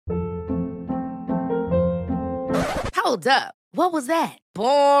Hold up. What was that?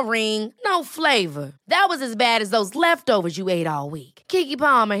 Boring. No flavor. That was as bad as those leftovers you ate all week. Keke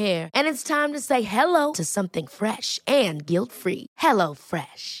Palmer here, and it's time to say hello to something fresh and guilt-free. Hello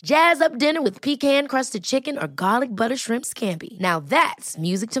Fresh. Jazz up dinner with pecan-crusted chicken or garlic butter shrimp scampi. Now that's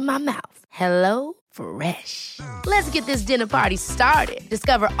music to my mouth. Hello Fresh. Let's get this dinner party started.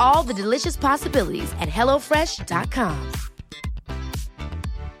 Discover all the delicious possibilities at hellofresh.com.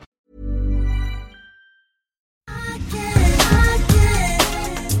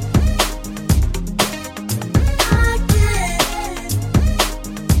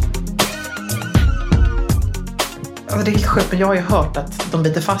 Det är sjukt, men jag har ju hört att de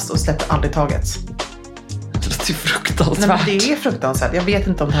biter fast och släpper aldrig taget. Det är fruktansvärt. Nej, men det är fruktansvärt. Jag vet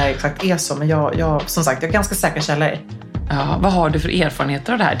inte om det här exakt är så, men jag som sagt, jag är ganska säkra källor. Ja, vad har du för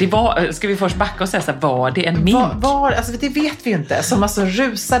erfarenheter av det här? Ska vi först backa och säga så här, var det en mink? Alltså det vet vi ju inte. Som alltså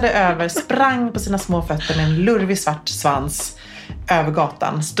rusade över, sprang på sina små fötter med en lurvig svart svans över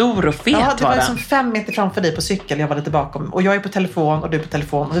gatan. Stor och fet var den. Ja, det var som 5 meter framför dig på cykel. Jag var lite bakom. Och jag är på telefon och du är på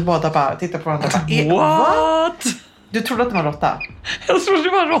telefon. Och vi båda bara tittar på varandra och bara, what? Du trodde att det var en råtta? Jag trodde det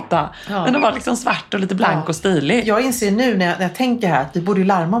var en råtta. Ja. Men den var liksom svart och lite blank och stilig. Jag inser nu när jag tänker här att vi borde ju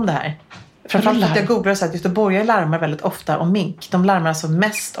larma om det här. Framförallt att jag googlar och säger att göteborgare larmar väldigt ofta om mink. De larmar alltså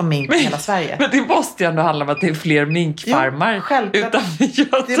mest om mink i hela Sverige. Men det måste ju ändå handla om att det är fler minkfarmar utanför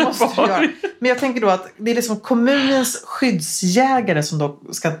Göteborg. Det måste jag göra. Men jag tänker då att det är liksom kommunens skyddsjägare som då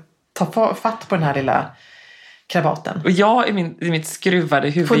ska ta fatt på den här lilla krabaten. Och jag i mitt skruvade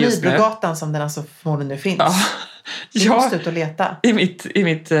huvud just nu. På Nybrogatan som den alltså förmodligen nu finns. Ja. Vi måste ut och leta. I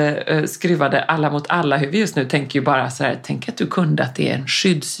mitt skruvade alla mot alla huvud just nu tänker ju bara så här, tänk att du kunde att det är en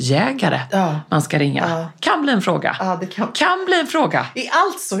skyddsjägare man ska ringa. Ja. Kan bli en fråga. Ja, det kan bli en fråga. I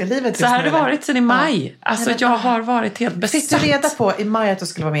allt så i livet. Så här har det varit sedan i maj. Ja. Alltså jag har varit helt besatt. Fick du reda på i maj att du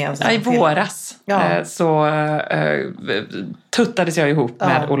skulle vara med en sån i våras. Ja. Så tuttades jag ihop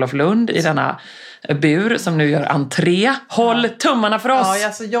med Olof Lund i denna bur som nu gör entré. Håll tummarna för oss. Ja,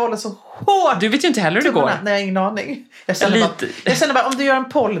 alltså jag håller så hårt. Du vet ju inte heller hur det går. Nej, jag har ingen aning. Jag känner bara, om du gör en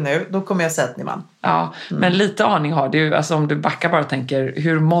poll nu, då kommer jag säga att ni vann. Ja, men lite aning har du. Alltså om du backar bara och tänker,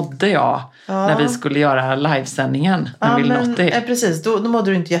 hur mådde jag när vi skulle göra livesändningen? Precis, då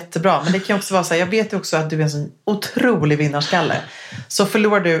mådde du inte jättebra. Men det kan också vara så här, jag vet ju också att du är en sån otrolig vinnarskalle. Så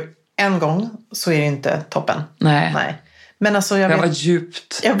förlorar du en gång så är det inte toppen. Nej. Men alltså jag var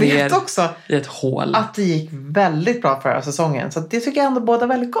djupt jag vet också i ett hål. Att det gick väldigt bra förra säsongen. Så det tycker jag ändå båda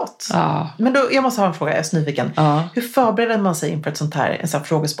väldigt gott. Ja. Men då, jag måste ha en fråga, jag är nyfiken. Ja. Hur förbereder man sig inför ett sånt här, en sån här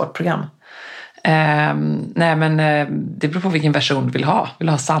frågesportprogram? Nej men det beror på vilken version du vill ha. Vill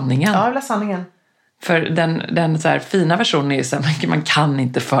du ha sanningen? Ja, jag vill ha sanningen. För den så här fina versionen är ju så här, man kan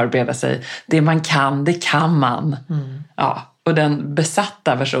inte förbereda sig. Det man kan, det kan man. Mm. Ja. Och den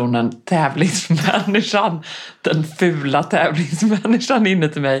besatta versionen, tävlingsmänniskan, den fula tävlingsmänniskan inne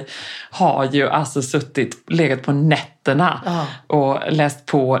till mig, har ju alltså legat på nätterna och läst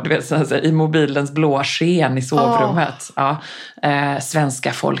på, du vet, så här, i mobilens blåa sken i sovrummet.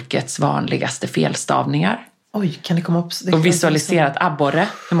 Svenska folkets vanligaste felstavningar. Oj, kan det komma upp? Och visualiserat abborre,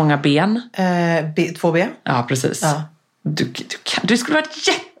 hur många ben? 2B. Ja, precis. Ja. Du skulle varit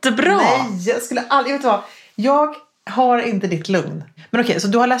jättebra! Nej, jag skulle aldrig, vet du vad? Jag har inte ditt lugn. Men okej, så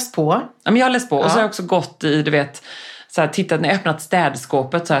du har läst på? Ja, men jag har läst på. Och så har jag också gått i, du vet, så här, tittat när jag öppnat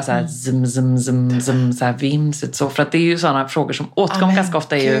städskåpet så här zum, så här vimsigt så. För att det är ju sådana frågor som återkommer ganska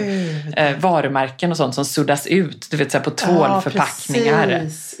ofta är ju varumärken och sånt som suddas ut. Du vet, så här på tvålförpackningar.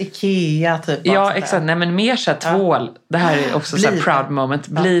 Precis. Ikea typ. Ja, exakt. Nej, men mer så här tvål. Det här är också så här proud moment.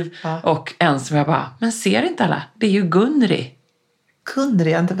 Bliv. Och en som jag bara, men ser inte alla? Det är ju Gunri. Kunde det?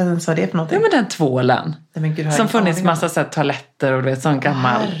 Jag inte vet vad det är för någonting. Ja, men den tvålen. Nej, men Gud, som funnits massa så här, toaletter och du vet, sån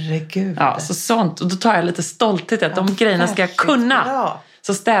gammal. Herregud. Ja, så sånt. Och då tar jag lite stolthet att de grejerna ska jag kunna. Bra.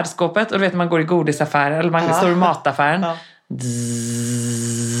 Så städskåpet, och du vet, man går i godisaffärer eller man står i mataffären.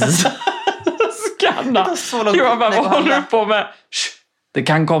 Skanna. Jag bara, vad håller du på med? Det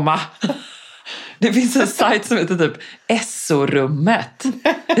kan komma. Det finns en sajt som heter typ SO-rummet.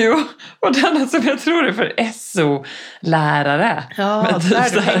 Jo, och den som jag tror är för SO-lärare. Ja, men typ där har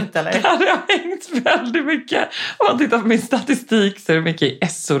du hängt eller? Där har jag hängt väldigt mycket. Om man tittar på min statistik så är det mycket i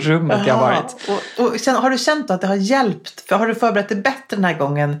SO-rummet jag har varit. Och sen, har du känt att det har hjälpt? För har du förberett det bättre den här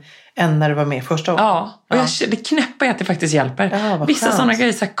gången än när du var med första året? Ja, och det knäpper att det faktiskt hjälper. Vissa sådana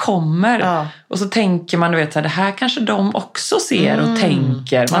grejer så här kommer och så tänker man, du vet, så här, det här kanske de också ser och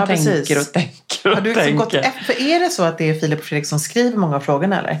tänker. Man tänker och tänker. sitter och Har du liksom gått tänker. efter? Är det så att det är Filip och Fredrik som skriver många av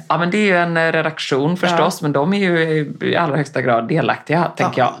frågorna eller? Ja, men det är ju en redaktion förstås, men de är ju i allra högsta grad delaktiga,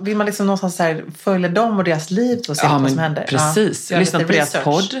 tänker jag. Vill man liksom någonstans så här följa dem och deras liv och se vad som händer? Precis. Ja. Lyssnat på deras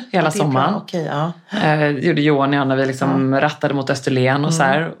podd hela sommaren. Okej, Gjorde Johan och jag när vi liksom rattade mot Österlen och så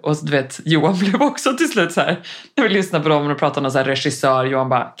här. Och du vet, Johan blev också till slut så här. När vi lyssnade på dem och pratade om någon så här regissör. Johan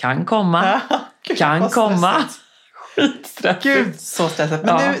bara, kan komma. Gud, kan vad komma. stressigt. Skitstressigt. Gud, så stressat.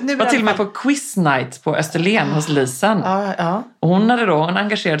 Men nu var till och med på quiz night på Österlen hos Lisen. Ja. Och hon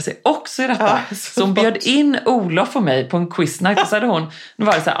engagerade sig också i detta. Så hon bjöd in Olof och mig på en quiz night. Och så hade hon, nu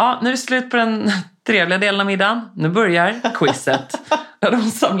var det så här, nu är det slut på den trevliga delen av middagen. Nu börjar quizet. Då hade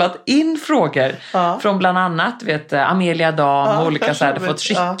hon samlat in frågor från bland annat Amelia Dam och olika så här, hade fått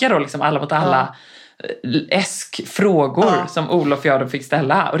skicka då liksom alla mot alla frågor som Olof och jag då fick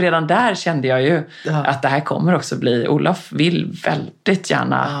ställa. Och redan där kände jag ju att det här kommer också bli, Olof vill väldigt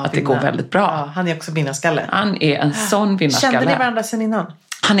gärna att det går väldigt bra. Ja, han är också vinnarskalle. Han är en sån vinnarskalle. Kände ni varandra sen innan?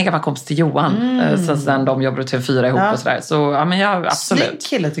 Han är gammal kompis till Johan. Så sen de jobbar till 4 ihop och sådär. Så ja, men jag absolut. Snygg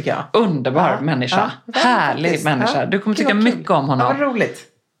kille tycker jag. Underbar människa. Härlig människa. Du kommer tycka mycket om honom. Ja, vad roligt.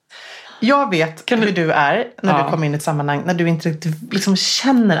 Jag vet hur du är när du kommer in i ett sammanhang. När du inte riktigt liksom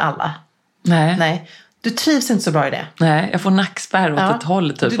känner alla. Nej. Du trivs inte så bra i det. Nej, jag får nackspärr åt ett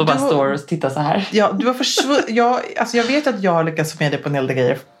håll typ. Och bara står och tittar så här. Ja, du har jag vet att jag har lyckats med dig på en del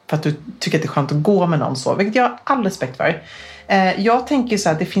grejer. För att du tycker att det är skönt att gå med någon så. Vilket jag har all respekt för. Jag tänker så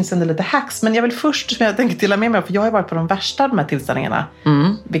här att det finns en del lite hacks. Men jag vill först, som jag tänker dela med mig. För jag har varit på de värsta av de här tillställningarna.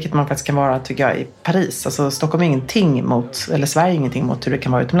 Vilket man faktiskt kan vara, tycker jag, i Paris. Alltså Stockholm är ingenting mot, eller Sverige är ingenting mot hur det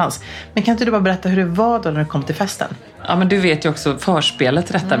kan vara utomlands. Men kan inte du bara berätta hur det var då när du kom till festen? Ja, men du vet ju också förspelet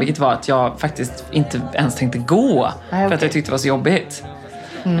till detta. Vilket var att jag faktiskt inte ens tänkte gå. För att jag tyckte det var så jobbigt.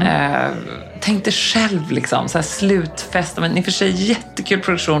 Tänkte själv liksom så här slutfest, men i och för sig jättekul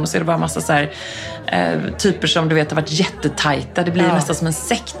produktion och så är det bara massa så här typer som du vet har varit jättetajta. Det blir nästan som en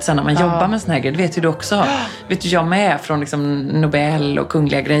sekt sen när man jobbar med såna här grejer. Det vet ju du också. Vet ju jag med från liksom Nobel och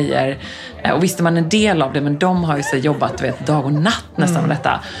kungliga grejer. Och visste man en del av det, men de har ju så jobbat dag och natt nästan med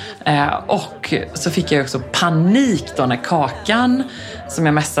detta. Och så fick jag också panik då när Kakan, som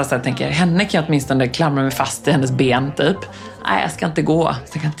jag mest så här, tänker, henne kan jag åtminstone klamra mig fast i hennes ben typ. Nej, jag ska inte gå.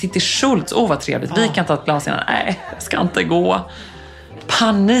 Så jag kan titta till Schultz. Vad trevligt. Vi kan ta ett glas innan. Nej, jag ska inte gå.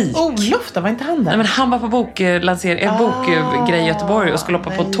 Panik. Olof då, var inte han där? Nej, men han var på bokgrej i Göteborg och skulle hoppa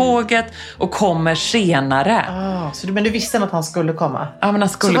på tåget och kommer senare. Men du visste att han skulle komma? Ja, men han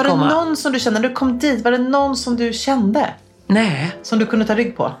skulle komma. Så var det någon som du kände, när du kom dit, var det någon som du kände? Nej. Som du kunde ta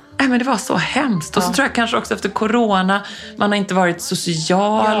rygg på? Nej, men det var så hemskt. Och så tror jag kanske också efter corona, man har inte varit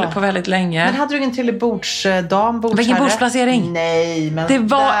social på väldigt länge. Men hade du ingen till bordsdam, bordsherre? Ingen bordsplacering. Nej, men det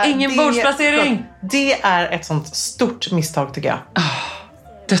var ingen bordsplacering. Det är ett sånt stort misstag tycker jag.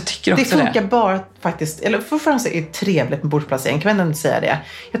 Jag tycker också det funkar bara faktiskt, eller förförstås är det trevligt med bordsplacering, kan man inte säga det.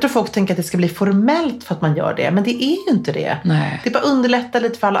 Jag tror folk tänker att det ska bli formellt för att man gör det, men det är ju inte det. Nej. Det är bara underlätta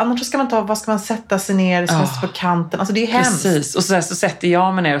lite för alla. Annars så ska man ta, vad ska man sätta sig ner, på kanten. Alltså det är hemskt. Precis, och så sätter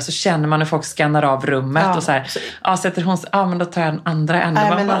jag mig ner och så känner man hur folk skannar av rummet och så här, sätter hon, men då tar jag en andra änden.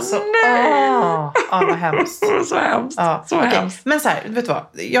 Nej, men alltså, vad hemskt. Så hemskt. Så hemskt. Men så här, vet du vad?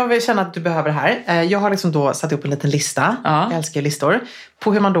 Jag vill känna att du behöver det här. Jag har liksom då satt upp en liten lista. Jag älskar ju listor.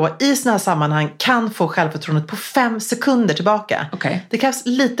 På hur man då i såna här sammanhang kan få självförtroendet på 5 sekunder tillbaka. Det krävs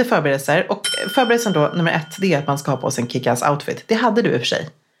lite förberedelser. Och förberedelsen då, nummer 1, det är att man ska ha på sig en kick-ass outfit. Det hade du i och för sig.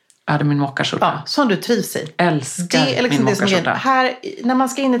 Jag hade min mockaskjorta. Som du trivs i. Älskar det är liksom min mockaskjorta. Här, när man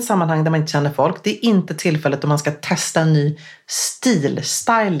ska in i ett sammanhang där man inte känner folk, det är inte tillfället då man ska testa en ny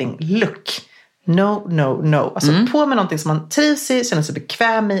styling, look. No. Alltså på med någonting som man trivs i, känner sig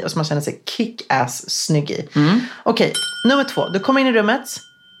bekväm i och som man känner sig kick-ass snygg i. Okej, nummer 2. Du kommer in i rummet.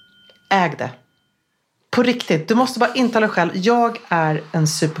 Äg det. På riktigt. Du måste bara intala dig själv. Jag är en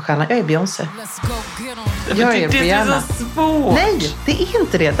superstjärna. Jag är Beyoncé. Jag är Rihanna. Det är så svårt. Nej, det är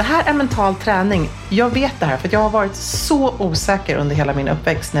inte det. Det här är mental träning. Jag vet det här för jag har varit så osäker under hela min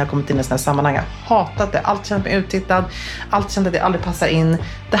uppväxt när jag kommit in i såna här sammanhang. Jag har hatat det. Allt känt mig uttittad. Allt känt att det aldrig passar in.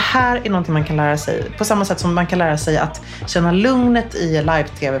 Det här är någonting man kan lära sig. På samma sätt som man kan lära sig att känna lugnet i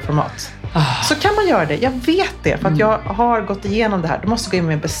live-tv-format. Så kan man göra det. Jag vet det. För att jag har gått igenom det här. Du måste gå in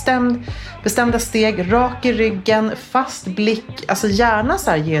med bestämda steg. Rak i ryggen. Fast blick. Alltså gärna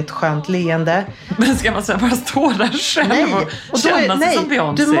så här ge ett skönt leende. Men ska man så bara stå där själv och känna sig som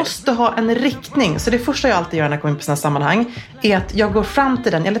Beyoncé? Du måste ha en riktning. Så det första jag alltid gör när jag kommer in på såna sammanhang är att jag går fram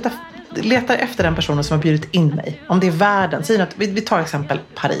till den. Jag letar efter den personen som har bjudit in mig. Om det är världen. Säg att vi tar exempel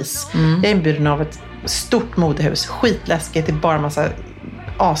Paris. Jag är inbjuden av ett stort modehus. Skitläskigt. Det är bara en massa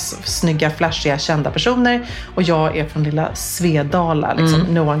snygga, flashiga, kända personer. Och jag är från lilla Svedala. Liksom.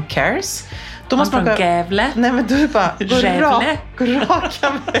 No one cares. Då måste man från Gävle. Nej, men då är det bara gå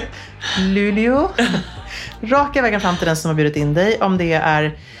raka vägen. Luleå. Raka vägen fram till den som har bjudit in dig. Om det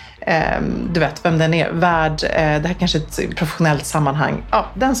är, du vet vem den är, värd, det här kanske är ett professionellt sammanhang. Ja,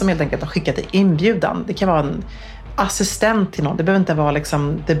 den som helt enkelt har skickat dig inbjudan. Det kan vara en assistent till någon. Det behöver inte vara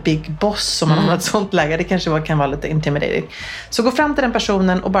liksom the big boss om man har ett sånt läge. Det kanske kan vara lite intimidating. Så gå fram till den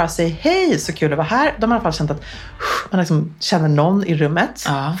personen och bara säg hej, så kul att vara här. De har i alla fall känt att man liksom känner någon i rummet.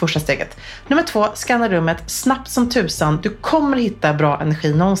 Första steget. Nummer 2, scanna rummet snabbt som tusan. Du kommer hitta bra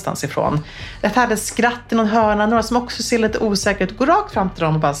energi någonstans ifrån. Ett härligt skratt i någon hörna. Några som också ser lite osäkert ut. Gå rakt fram till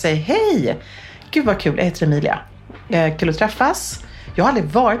dem och bara säg hej. Gud vad kul, jag heter Emilia. Kul att träffas. Jag har aldrig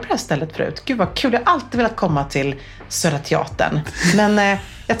varit på det här stället förut. Gud vad kul, jag har alltid velat komma till Södra Teatern. Men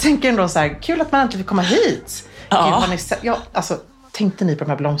jag tänker ändå så här, kul att man äntligen får komma hit. Ja. Gud, har ni alltså, tänkte ni på de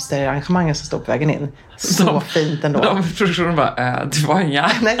här blomsterarrangemangen som stod på vägen in? Så fint ändå. De produktionen bara, det var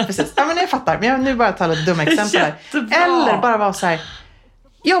inga. Nej, precis. Ja, men jag fattar. Men jag nu bara ta lite dumma exempel här. Jättebra. Eller bara vara så här,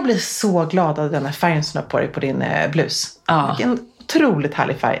 jag blir så glad av den här färgen som du har på dig på din blus. Vilken otroligt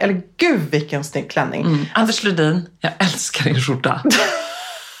härlig färg. Eller gud vilken snygg klänning. Anders Ludin, jag älskar din skjorta.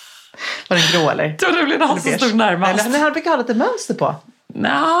 Var den grå eller? Det var nämligen han som stod närmast. Eller han brukar ha lite mönster på.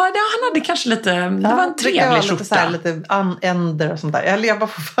 Han hade kanske lite, det var en trevlig skjorta. Så här, lite änder och sånt där. Eller jag bara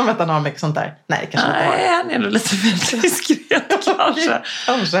får för mig att han har mycket sånt där. Nej, kanske inte har. Nej, han är nog lite mer diskret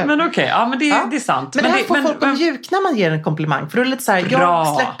kanske. Men okej, ja men det är sant. Men det här får folk att mjukna när man ger en komplimang. För då är det lite så här,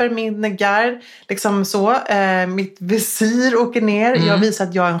 jag släpper min gard, liksom så. Mitt visir åker ner. Jag visar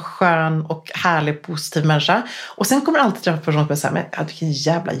att jag är en skön och härlig, positiv människa. Och sen kommer alltid träffa personer som säger, men vilken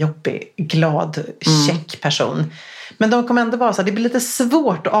jävla jobbig, glad, check person. Men de kommer ändå vara så här, det blir lite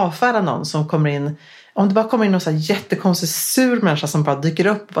svårt att avfärda någon som kommer in. Om det bara kommer in någon så här jättekonstig sur människa som bara dyker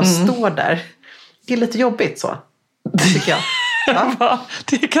upp och bara står där. Det är lite jobbigt så, tycker jag. Ja.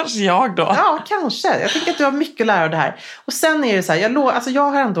 Det är kanske jag då. Ja, kanske. Jag tycker att du har mycket att lära av det här. Och sen är det så här,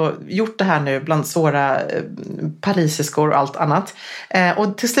 jag har ändå gjort det här nu bland svåra parisiskor och allt annat.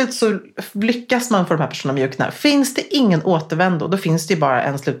 Och till slut så lyckas man få de här personerna mjukna. Finns det ingen återvändo, då finns det ju bara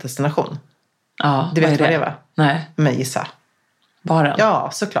en slutdestination. Ja, du vet vad det var? Nej. Men gissa. Baren? Ja,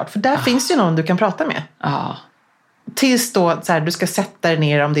 såklart. För där finns ju någon du kan prata med. Ja. Tills då så här, du ska sätta dig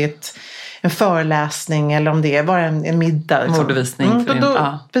ner om det är en föreläsning eller om det är bara en middag. Liksom. Modevisning.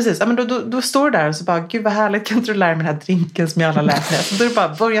 Precis. Ja, men då står du där och så bara, gud vad härligt, kan inte du lära mig den här drinken som jag alla lärt mig. Så då är det bara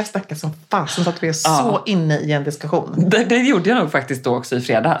börja snacka som fasen så att vi är så inne i en diskussion. Det gjorde jag nog faktiskt då också i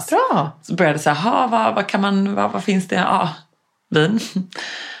fredags. Bra. Så började jag säga, vad kan man, vad finns det? Ja, vin.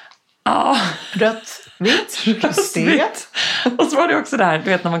 Ja. Rött, vitt, vitt. Och så var det också där, du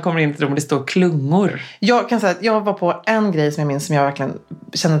vet när man kommer in till dem och det står klungor. Jag kan säga att jag var på en grej som jag minns som jag verkligen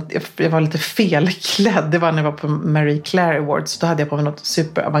kände att jag var lite felklädd. Det var när jag var på Marie Claire Awards. Då hade jag på mig något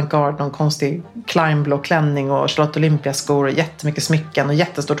super avantgarde, någon konstig climbblå klänning och Charlotte Olympia-skor och jättemycket smycken och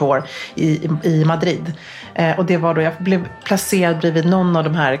jättestort hår i Madrid. Och det var då jag blev placerad bredvid någon av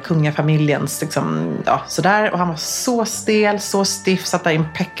de här kungafamiljens liksom, sådär. Och han var så stel, så stiff, satt där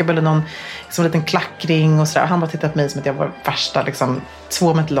impeccable i någon liksom, liten klackring och sådär. Han bara tittade på mig som att jag var värsta liksom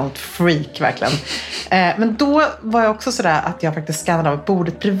 2 meter långt freak verkligen. Men då var jag också sådär att jag faktiskt skannade av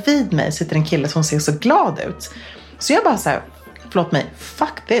bordet bredvid mig sitter en kille som ser så glad ut. Så jag bara såhär, förlåt mig,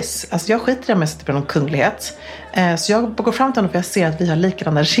 fuck this. Alltså jag skiter i om jag sitter på någon kunglighet. Så jag går fram till honom för jag ser att vi har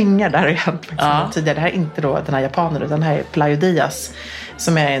likadana ringar där och hänt tidigare. Det här är inte då den här japanen utan det här är Pelayo Diaz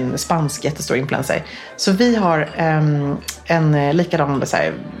som är en spansk jättestor influencer. Så vi har en likadan så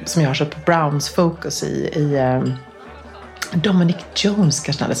här, som jag har köpt på Browns Focus i Dominic Jones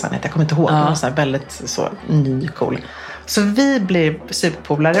kanske hade sagt. Jag kommer inte ihåg. Han var så här väldigt så ny, cool. Så vi blev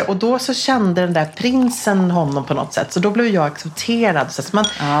superpolare och då så kände den där prinsen honom på något sätt. Så då blev jag accepterad. Så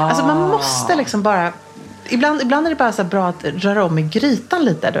alltså man måste liksom bara... Ibland är det bara så bra att röra om i grytan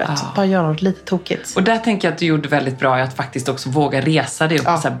lite, du vet. Bara göra något lite tokigt. Och där tänker jag att du gjorde väldigt bra i att faktiskt också våga resa dig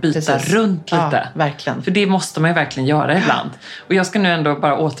och så här byta runt lite. Ja, verkligen. För det måste man ju verkligen göra ibland. Och jag ska nu ändå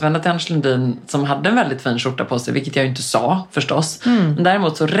bara återvända till Anders Lundin som hade en väldigt fin skjorta på sig, vilket jag ju inte sa förstås. Men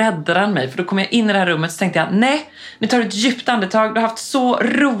däremot så räddade han mig. För då kom jag in i det här rummet och så tänkte jag, nej, nu tar du ett djupt andetag. Du har haft så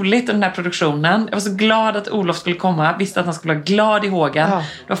roligt i den här produktionen. Jag var så glad att Olof skulle komma. Visste att han skulle vara glad i hågen. Det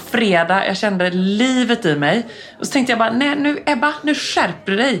var fredag, jag kände livet i mig. Och så tänkte jag bara, nej nu Ebba, nu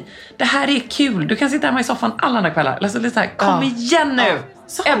skärper du dig. Det här är kul, du kan sitta hemma i soffan alla andra kvällar. Alltså lite så här, kom igen nu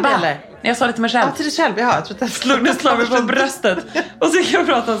Ebba, när jag sa det till mig själv. Ja, till dig själv, jag tror att jag slog mig på bröstet. Och så gick jag och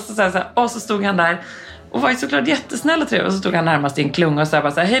pratade så här, och så stod han där och var ju såklart jättesnäll och trevlig. Och så stod han närmast i en klunga och så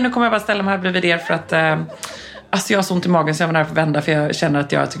här, hej nu kommer jag bara ställa mig här bredvid er för att alltså jag har så ont i magen så jag var nära för att vända för jag känner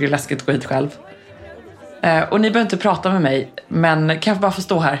att jag tycker det är läskigt att gå hit själv. Och ni behöver inte prata med mig, men kan jag bara få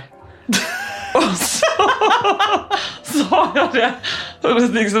stå här? Och så sa jag det. Och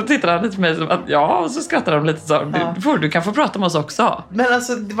liksom tittade han lite på mig som att ja, och så skrattade de lite så. Du kan få prata med oss också. Men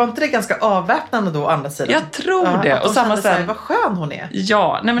alltså, var inte det ganska avväpnande då å andra sidan? Jag tror det. Och samma sätt. Vad skön hon är.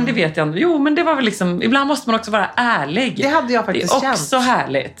 Ja, nej men det vet jag inte. Jo, men det var väl liksom, ibland måste man också vara ärlig. Det hade jag faktiskt känt. Det är också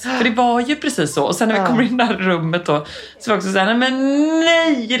härligt. För det var ju precis så. Och sen när vi kommer in i det här rummet då, så var jag också såhär, men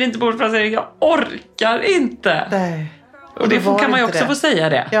nej, är det inte bordsplacering? Jag orkar inte. Nej. Och det kan man ju också få säga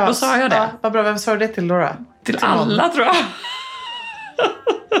det. Ja, då sa jag det. Ja, vad bra, vem sa du det till Laura? Till alla tror jag.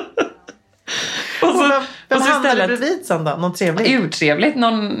 Och så, vem hamnade bredvid sen då? Någon trevlig? Urtrevligt.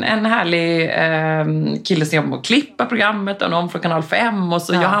 En härlig kille som jobbar med att klippa programmet. Och någon från Kanal 5. Och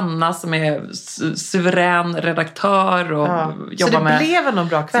så Johanna som är suverän redaktör. Och jobbar med. Så det blev en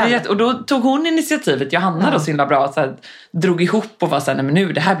bra kväll. Och då tog hon initiativet. Johanna då så himla bra. Så här, drog ihop och var så här, nej men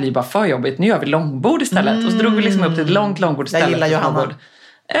nu, det här blir bara för jobbigt. Nu gör vi långbord istället. Och så drog vi liksom upp till ett långt långbord istället. Jag gillar Johanna.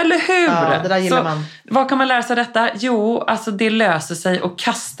 Eller hur? Ja, det där gillar man. Vad kan man lära sig av detta? Jo, alltså det löser sig och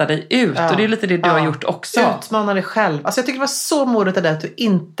kasta dig ut. Och det är lite det du har gjort också. Utmana dig själv. Alltså jag tycker det var så modigt av dig att du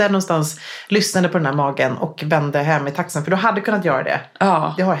inte någonstans lyssnade på den här magen och vände hem i taxen. För du hade kunnat göra det.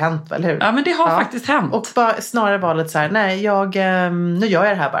 Ja. Det har hänt, eller hur? Ja, men det har faktiskt hänt. Och bara, snarare var lite så här, nej, nu gör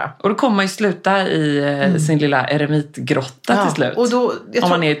jag det här bara. Och då kommer man ju sluta i sin lilla eremitgrotta till slut. Och då, om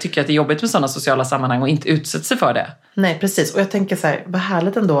man tycker att det är jobbigt med sådana sociala sammanhang och inte utsätter sig för det. Nej, precis. Och jag tänker så här, vad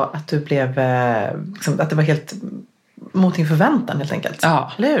härligt ändå att du blev, liksom, att det var helt mot din förväntan helt enkelt.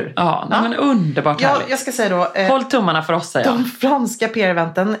 Ja. Eller hur? Ja, men underbart härligt. Jag ska säga då. Håll tummarna för oss, säger jag. De franska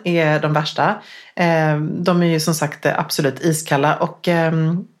PR-eventen är de värsta. De är ju som sagt absolut iskalla. Och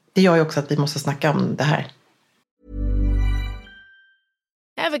det gör ju också att vi måste snacka om det här.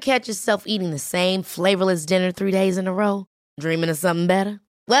 Ever catch yourself eating the same flavorless dinner 3 days in a row? Dreaming of something better?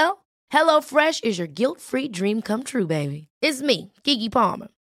 Well, HelloFresh is your guilt-free dream come true, baby. It's me, Keke Palmer.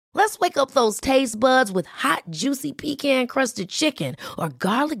 Let's wake up those taste buds with hot, juicy pecan-crusted chicken or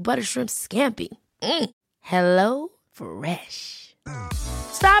garlic butter shrimp scampi. Hello Fresh.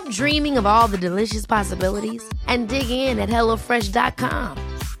 Stop dreaming of all the delicious possibilities and dig in at HelloFresh.com.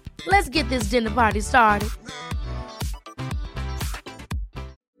 Let's get this dinner party started.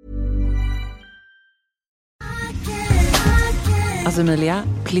 Alltså Emilia,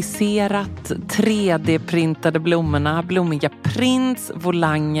 plisserat, 3D-printade blommorna, blommiga prints,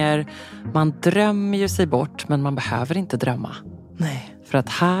 volanger. Man drömmer ju sig bort, men man behöver inte drömma. Nej. För att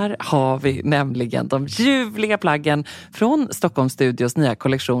här har vi nämligen de ljuvliga plaggen från Stockholms Studios nya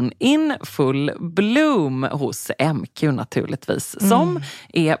kollektion In Full Bloom hos MQ naturligtvis. Som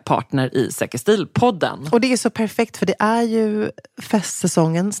är partner i Säker Stil-podden. Och det är så perfekt för det är ju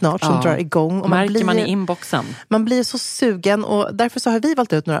festsäsongen snart som drar igång. Och märker man i inboxen. Man blir så sugen och därför så har vi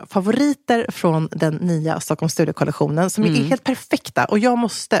valt ut några favoriter från den nya Stockholms Studio-kollektionen som är helt perfekta. Och jag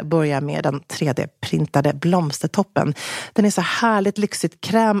måste börja med den 3D-printade blomstertoppen. Den är så härligt lyxigt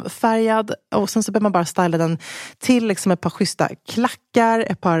krämfärgad och sen så behöver man bara styla den till liksom ett par schyssta klackar,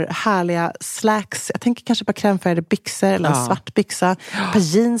 ett par härliga slacks. Jag tänker kanske på krämfärgade byxor eller en svart byxa, ett par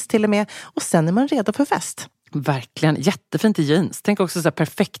jeans till och med. Och sen är man redo för fest. Verkligen, jättefint i jeans. Tänk också så här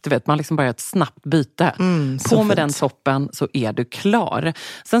perfekt, du vet, man liksom bara gör ett snabbt byte. På med den toppen så är du klar.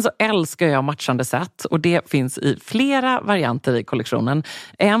 Sen så älskar jag matchande set och det finns i flera varianter i kollektionen.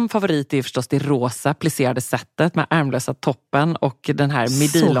 En favorit är förstås det rosa plisserade setet med ärmlösa toppen och den här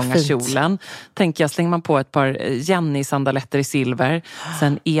midilånga kjolen. Tänker jag, slänger man på ett par Jenny-sandaletter i silver.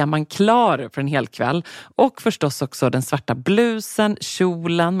 Sen är man klar för en hel kväll. Och förstås också den svarta blusen,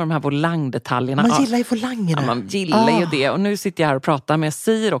 kjolen med de här volangdetaljerna. Man gillar ju volangerna. Man gillar ju det. Och nu sitter jag här och pratar, men jag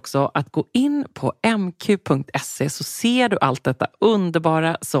säger också att gå in på mq.se så ser du allt detta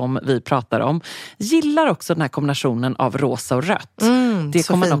underbara som vi pratar om. Gillar också den här kombinationen av rosa och rött. Det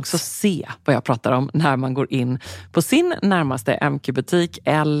kommer man också se vad jag pratar om när man går in på sin närmaste MQ-butik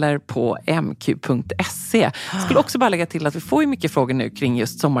eller på mq.se. Skulle också bara lägga till att vi får ju mycket frågor nu kring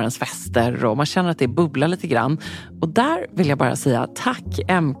just sommarens fester och man känner att det bubblar lite grann. Och där vill jag bara säga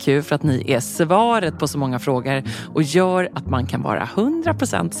tack MQ för att ni är svaret på så många frågor och gör att man kan vara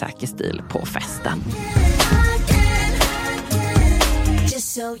 100% säker stil på festen.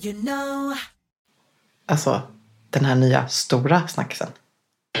 Alltså, den här nya stora snacksen.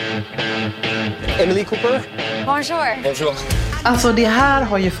 Emily Cooper. Bonjour. Bonjour. Alltså det här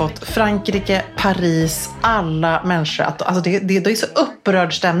har ju fått Frankrike, Paris, alla människor att, alltså det är så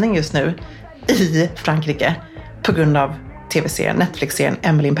upprörd stämning just nu i Frankrike på grund av tv-serien, Netflix-serien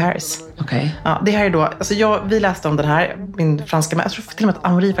Emily in Paris. Okej. Ja, det här är då, alltså vi läste om den här, min franska, jag tror till och med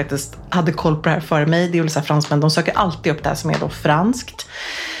att Henri faktiskt hade koll på det här före mig. Det är ju så här fransmän, de söker alltid upp det här som är då franskt.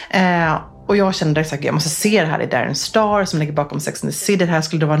 Och jag kände direkt att jag måste se det här. Det är Darren Star som ligger bakom Sex and the City. Det här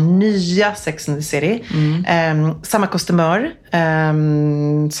skulle då vara nya Sex and the City. Samma kostymör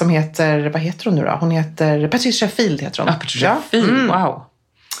som heter, vad heter hon nu då? Hon heter Patricia Field heter hon. Ja, Patricia Field, wow.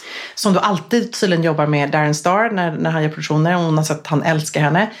 Som då alltid tydligen jobbar med Darren Star när han gör produktioner. Hon har sagt att han älskar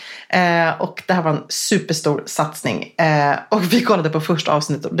henne. Och det här var en superstor satsning. Och vi kollade på första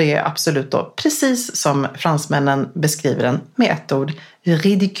avsnittet och det är absolut då precis som fransmännen beskriver den med ett ord.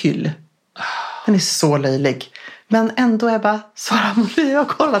 Ridicule. Den är så löjlig. Men ändå är bara Sara Mollin har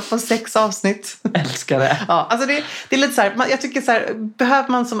kollat på 6 avsnitt. Älskar det. Ja, alltså det är lite så här, jag tycker så här, behöver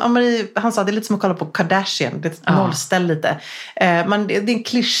man som Marie, han sa, det är lite som att kolla på Kardashian, det är nollställ lite. Det är en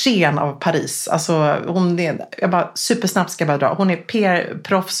klichén av Paris. Alltså jag bara supersnabbt ska jag bara dra. Hon är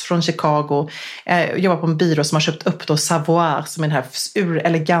PR-proffs från Chicago, jobbar på en byrå som har köpt upp då Savoir, som är den här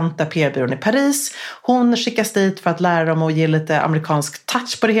ureleganta PR-byrån i Paris. Hon skickas dit för att lära dem och ge lite amerikansk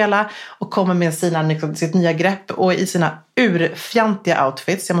touch på det hela och kommer med sitt nya grepp. Och i sina urfjantiga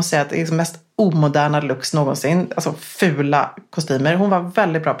outfits, jag måste säga att det är liksom mest omoderna looks någonsin, alltså fula kostymer. Hon var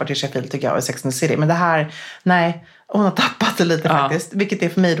väldigt bra på Patricia Field tycker jag i Sex and the City, men det här, nej, hon har tappat det lite faktiskt, vilket är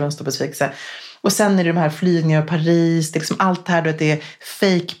för mig då en stor besvikelse. Och sen är det de här flygningarna i Paris, det är liksom allt här, det är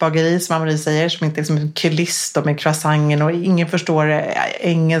fake bageri som Marie säger, som inte är liksom en kuliss med croissanten och ingen förstår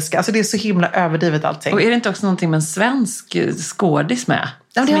engelska. Alltså det är så himla överdrivet allting. Och är det inte också någonting med en svensk skådis med?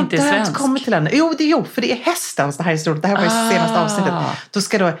 Ja, som inte är svensk? Inte kommit till henne. Jo, för det är hästens, det här är så roligt. Det här var ju senaste avsnittet. Då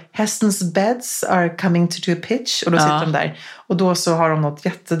ska då hästens beds are coming to do a pitch. Och då sitter de där. Och då så har de något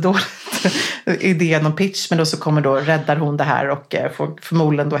jättedåligt idé, någon pitch. Men då så kommer då, räddar hon det här och får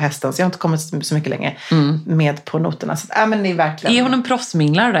förmodligen då hästens. Jag har inte kommit så mycket längre med på noterna. Så men det är verkligen... Är hon en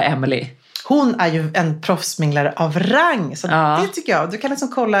proffsminglare då, Emily? Hon är ju en proffsminglare av rang. Så det tycker jag. Du kan liksom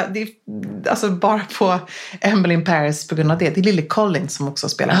kolla, alltså bara på Emily in Paris på grund av det. Det är Lily Collins som också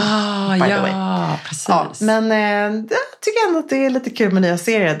spelar. By the way. Precis. Ja, men jag tycker ändå att det är lite kul med nya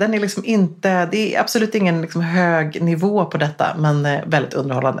serier. Den är liksom inte, det är absolut ingen liksom hög nivå på detta, men väldigt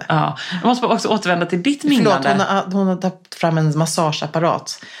underhållande. Ja. Jag måste också återvända till ditt minglande. Förlåt, hon har tagit fram en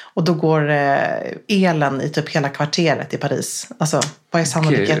massageapparat. Och då går elen i typ hela kvarteret i Paris. Alltså, vad är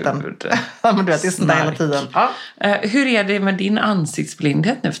sannolikheten? Ja, men du vet, det är sånt där hela tiden. Ja. Hur är det med din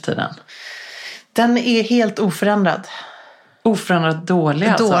ansiktsblindhet nu för tiden? Den är helt oförändrad. Oförändrat dålig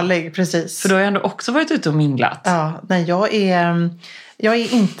alltså? Dålig, precis. För då har jag ändå också varit ute och minglat. Ja, nej, jag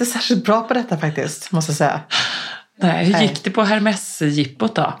är inte särskilt bra på detta faktiskt, måste jag säga. Nej, hur gick det på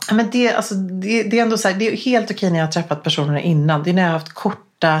Hermes-jippot då? Men det är ändå så här, det är helt okej när jag har träffat personerna innan. Det är när jag har haft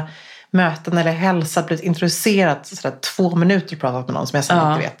korta möten eller hälsat, blivit introducerat sådär 2 minuter och pratat med någon som jag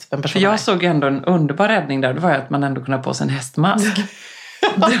sen inte vet vem personen är. Jag såg ändå en underbar räddning där. Det var ju att man ändå kunde ha på sig en hästmask.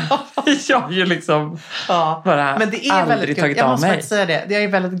 Jag är ju liksom bara men det är aldrig väldigt tagit jag av måste mig. faktiskt säga det. Det är jag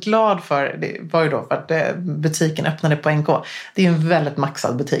väldigt glad för. Det var ju då för att butiken öppnade på NK. Det är ju en väldigt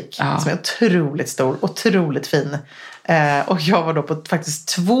maxad butik som är otroligt stor, otroligt fin. Och jag var då på faktiskt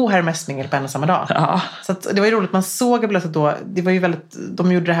 2 Hermes-mingel på en och samma dag. Ja. Så att det var ju roligt, man såg att då, det var ju väldigt,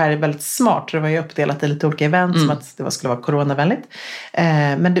 de gjorde det här väldigt smart. Det var ju uppdelat i lite olika event som att det skulle vara coronavänligt.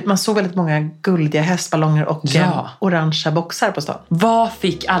 Men man såg väldigt många guldiga hästballonger och orangea boxar på stan. Vad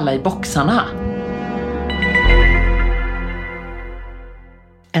fick alla i boxarna?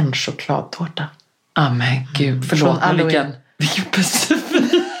 En chokladtårta. Men gud, förlåt. Vilken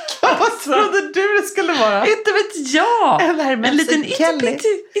specifik. Vad trodde du det skulle vara? Inte vet jag. En liten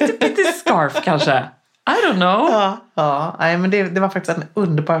itty-bitty scarf kanske. I don't know. Ja, nej, men det var faktiskt en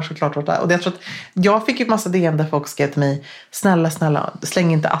underbar chokladtårta. Och jag tror att jag fick ju massa DM där folk skrev till mig: snälla,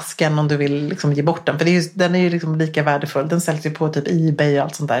 släng inte asken om du vill liksom ge bort den. För den är ju liksom lika värdefull. Den säljs ju på typ eBay och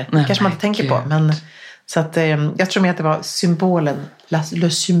allt sånt där. Nej, kanske man inte tänker på. Men, så att, jag tror mer att det var symbolen. Le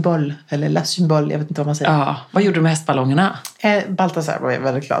symbol, eller la symbol, jag vet inte vad man säger. Ja, vad gjorde du med hästballongerna? Baltasar var jag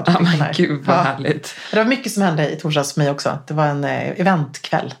väldigt glad. Men gud, vad härligt. Det var mycket som hände i torsdags för mig också. Det var en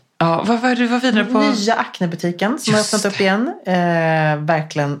eventkväll. Ja, vad var du vidare på? Nya Acne-butiken som har öppnat upp igen.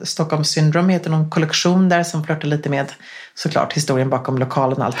 Verkligen Stockholm Syndrome heter någon kollektion där som flörtar lite med såklart historien bakom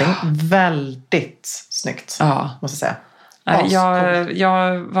lokalen och allting. Väldigt snyggt, måste jag säga.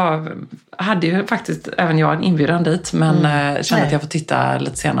 Jag hade ju faktiskt även jag en inbjudan dit, men kände att jag får titta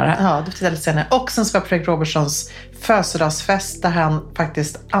lite senare. Ja, du får titta lite senare. Och sen så var Fredrik Robertsons födelsedagsfest där han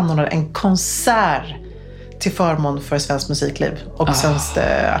faktiskt anordnade en konsert till förmån för svensk musikliv och svenskt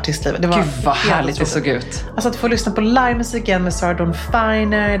artistliv. Det var gud vad härligt det såg ut. Alltså att få lyssna på livemusik igen med Sarah Dawn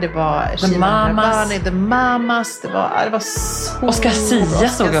Finer, det var The Mamas, det var så Oscar Sia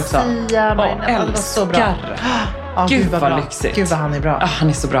såg jag också. Det var så bra. Gud vad lyxigt. Gud vad han är bra. Han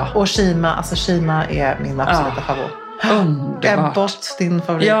är så bra. Och Shima är min absoluta favorit. Underbart. Ebbot, din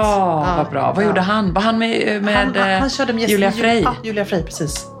favorit. Ja, vad bra. Vad gjorde han? Var han med han körde med Julia Frey? Ja, Julia Frey,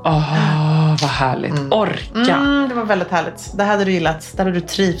 precis. Vad härligt. Orka. Det var väldigt härligt. Det hade du gillat. Där hade du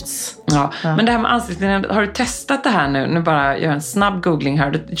trivts. Ja. Men det här med ansiktslinjen, har du testat det här nu? Nu bara gör en snabb googling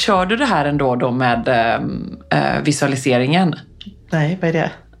här. Kör du det här ändå då med visualiseringen? Nej, vad är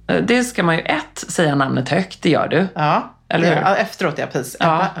det? Det ska man ju säga namnet högt, det gör du. Ja, eller hur? Ja, efteråt, ja, precis.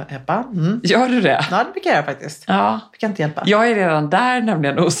 Ebba. Gör du det? Ja, det brukar jag göra faktiskt. Ja. Det kan inte hjälpa. Jag är redan där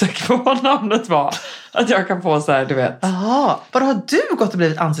nämligen osäker på vad namnet var. Att jag kan få så här, du vet. Jaha, vadå, har du gått och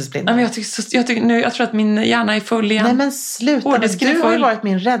blivit ansiktsblind? Nej, men jag tror att min hjärna är full igen. Nej, men sluta. Du har ju varit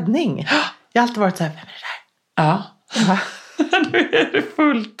min räddning. Jag har alltid varit så här, vem är det där? Ja. Nu är det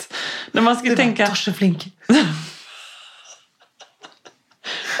fullt. När man ska tänka... Torsten Flink.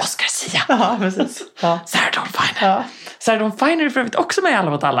 Oscar Sia. Ja, precis. Ja. Sarah Dawn Finer. Ja. Sarah Dawn Finer är för övrigt också med i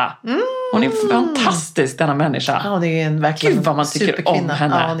Alla mot alla. Hon är fantastisk, denna människa. Ja, det är en verkligen Gud vad man tycker om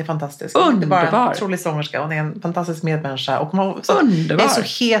henne. Ja, hon är fantastisk. Hon är inte bara en otrolig sångerska. Hon är en fantastisk medmänniska. Och underbar. Jag är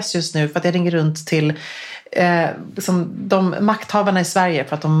så hes just nu för att jag ringer runt till de makthavarna i Sverige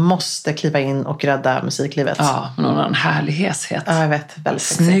för att de måste kliva in och rädda musiklivet. Ja, men hon har en härlig heshet. Ja, jag vet. Väldigt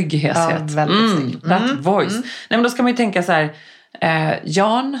snygg heshet. Ja, väldigt snygg. That voice. Nej, men då ska man ju tänka så här.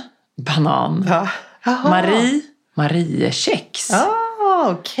 Jan, banan. Ja. Marie Kex.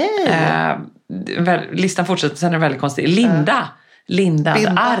 Okej. Listan fortsätter, sen är det väldigt konstigt. Linda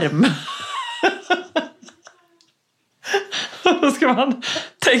arm. Då ska man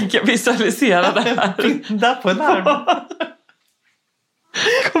visualisera det här. Linda på en arm.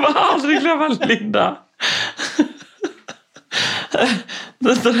 Kommer aldrig glömma Linda.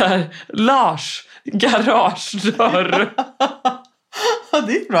 Det där Lars garagedörr. Ja,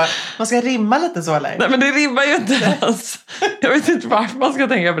 det är bra. Man ska rimma lite så, eller? Nej, men det rimmar ju inte ens. Jag vet inte varför man ska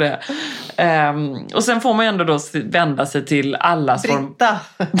tänka på det. Och sen får man ju ändå då vända sig till allas Britta.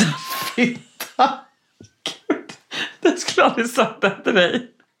 Britta. Gud, det skulle aldrig sagt det till dig.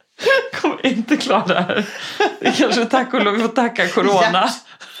 Kommer inte klara det här. Det kanske tack och lov vi får tacka corona.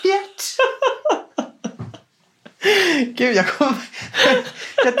 Hjärt. Gud,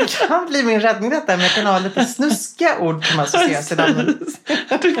 det kan bli min räddning detta, men jag kan ha lite snuskiga ord som associeras till namnen.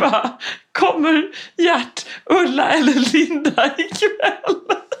 Du bara, kommer Gert, Ulla eller Linda ikväll?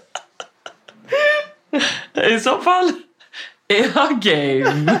 I så fall är jag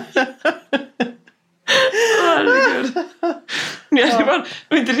game. Herregud. Ja, det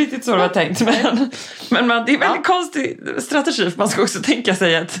var inte riktigt så det var tänkt, men det är väldigt konstig strategi, för man ska också tänka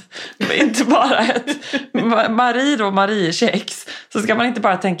sig att inte bara ett Marie Kex, så ska man inte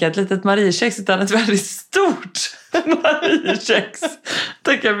bara tänka ett litet Marie Kex utan ett väldigt stort Marie Kex.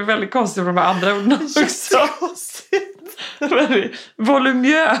 Tänker jag blir väldigt konstigt för de andra orden också. Väldigt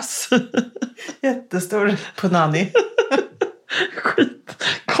voluminös. Jättestor punani.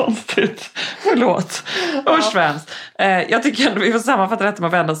 Konstigt. Förlåt. Usch främst. Jag tycker ändå vi får sammanfatta detta med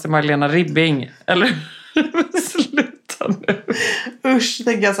att vända sig till Marlena Ribbing. Eller sluta nu. Usch,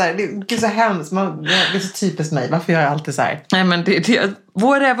 tänker jag så här. Det är så hemskt. Det är så typiskt mig. Varför gör jag alltid så här? Nej, men det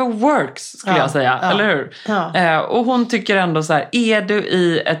whatever works skulle jag säga. Eller hur? Ja. Och hon tycker ändå så här. Är du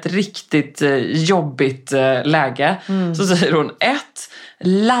i ett riktigt jobbigt läge så säger hon 1.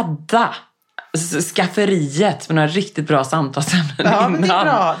 Ladda skafferiet med några riktigt bra samtalsämnen innan. Men det är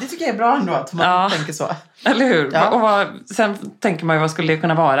bra. Det tycker jag är bra ändå att man tänker så. Eller hur? Ja. Och sen tänker man ju, vad skulle det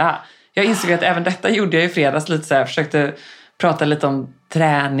kunna vara? Jag insåg att även detta gjorde jag i fredags lite så här. Jag försökte prata lite om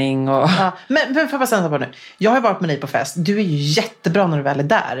träning och... Ja. Men får jag bara säga på nu? Jag har ju varit med dig på fest. Du är ju jättebra när du väl är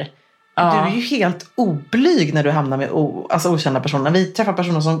där. Ja. Du är ju helt oblyg när du hamnar med okända personer. Vi träffar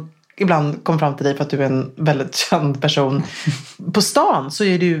personer som ibland kommer fram till dig för att du är en väldigt känd person. På stan så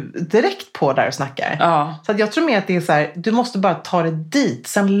är du direkt på där och snackar. Ja. Så att jag tror mer att det är så här, du måste bara ta det dit.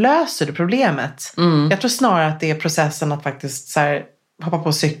 Sen löser du problemet. Jag tror snarare att det är processen att faktiskt så här, hoppa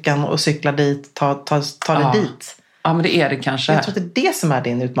på cykeln och cykla dit. Ta det dit. Ja, men det är det kanske. Jag tror att det är det som är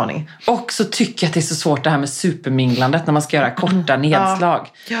din utmaning. Och så tycker jag att det är så svårt det här med superminglandet när man ska göra korta nedslag.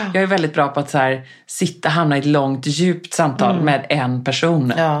 Ja. Jag är väldigt bra på att så här, hamna i ett långt, djupt samtal med en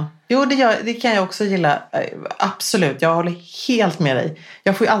person. Ja. Jo, det kan jag också gilla. Absolut, jag håller helt med dig.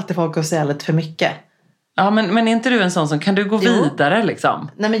 Jag får ju alltid folk att säga lite för mycket. Ja, men är inte du en sån som, kan du gå vidare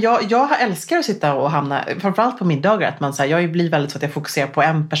liksom? Nej, men jag älskar att sitta och hamna, framförallt på middagar, att man så här, jag blir väldigt så att jag fokuserar på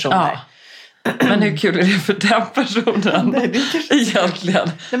en person där. Men hur kul är det för den personen? Nej,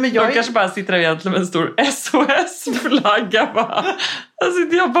 egentligen. Nej, men jag kanske bara sitter där egentligen med en stor SOS-flagga. Där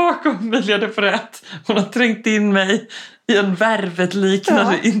sitter jag bakom Emilia de Forett. Hon har trängt in mig i en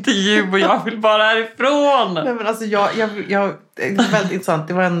Värvet-liknande intervju och jag vill bara härifrån. Nej, men alltså det var väldigt intressant.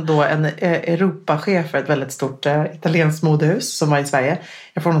 Det var ändå en Europachef för ett väldigt stort italienskt modehus som var i Sverige.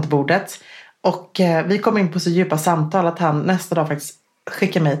 Jag får honom till bordet. Och vi kom in på så djupa samtal att han nästa dag faktiskt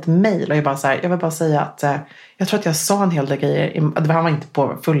skickade mig ett mejl. Och jag bara så här, jag vill bara säga att jag tror att jag sa en hel del grejer. Han var inte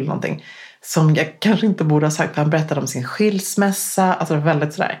på full någonting. Som jag kanske inte borde ha sagt. Han berättade om sin skilsmässa. Alltså det var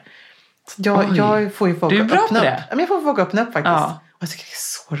väldigt sådär. Så jag får ju folk du är bra öppna på upp. det. Men jag får folk öppna upp faktiskt. Ja. Och jag tycker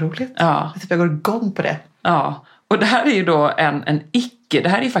det är så roligt. Ja. Jag går igång på det. Ja, och det här är ju då en icke, det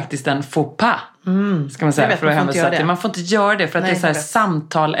här är faktiskt en faux pas. Ska man säga, för att hänvisa till. Man får inte göra det för att det är så här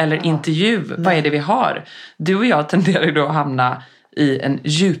samtal eller intervju. Nej. Vad är det vi har? Du och jag tenderar ju då att hamna i en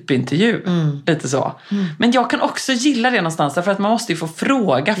djupintervju. Lite så. Men jag kan också gilla det någonstans för att man måste ju få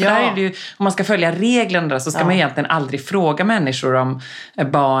fråga. För där är det ju, om man ska följa reglerna där, så ska man egentligen aldrig fråga människor om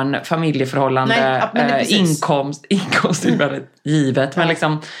barn, familjeförhållande, inkomst är väldigt givet. Men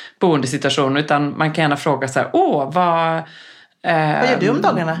liksom boendesituation. Utan man kan gärna fråga så här, vad gör du om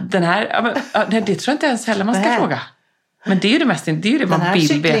dagarna? Den här, det tror jag inte ens heller man ska fråga. Men det är ju det mest, det är ju det man vill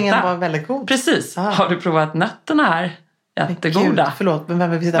veta. Den här kycklingen var väldigt god. Precis. Har du provat nötterna här? Jättegoda. Gud, förlåt, men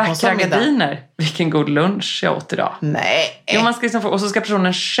vem vill sitta på en sån vackra middag? Gardiner. Vilken god lunch jag åt idag. Nej. Jo, man ska liksom och så ska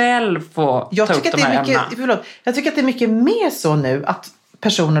personen själv få ta upp de här ämnena. Jag tycker att det är mycket mer så nu att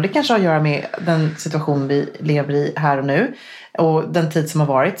personer, det kanske har att göra med den situation vi lever i här och nu och den tid som har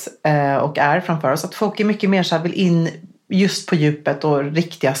varit och är framför oss, att folk är mycket mer så här, vill in just på djupet och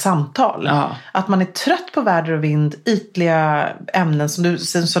riktiga samtal. Ja. Att man är trött på väder och vind, ytliga ämnen som du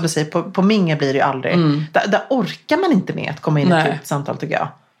säger, på mingel blir det ju aldrig. Där orkar man inte med att komma in i ett djupt samtal, tycker jag.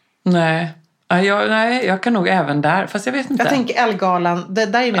 Nej, jag kan nog även där, fast jag vet inte. Jag tänker Ellegalan, där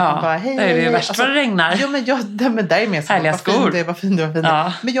är mer bara hej. Det är det värst alltså, vad det regnar. Jo, men där är mer så härliga skor. Vad fin du var fin.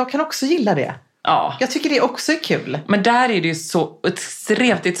 Ja. Men jag kan också gilla det. Ja. Jag tycker det också är kul. Men där är det ju så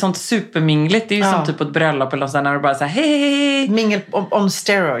extremt, ett sånt supermingligt. Det är ju som typ ett bröllop eller något sånt, när du bara säger hej. Mingel on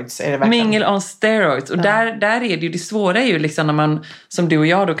steroids är det verkligen. Mingel on steroids. Och där är det ju, det svåra är ju liksom när man, som du och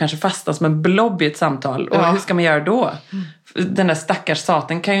jag då, kanske fastnar som en blob i ett samtal. Och hur ska man göra då? Den där stackars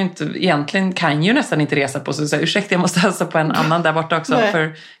saten kan ju nästan inte resa på sig och säga, ursäkta, jag måste hälsa på en annan där borta också.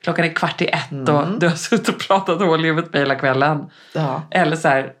 För klockan är 13:15 och du har suttit och pratat hållivet med hela kvällen. Ja. Eller så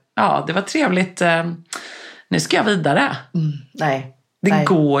här, det var trevligt. Nu ska jag vidare. Nej. Det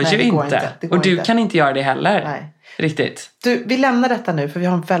går ju inte. Och du kan inte göra det heller. Nej. Riktigt. Du, vi lämnar detta nu för vi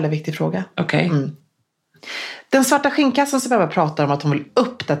har en väldigt viktig fråga. Okej. Den svarta skinkassan som Ebba pratar om att hon vill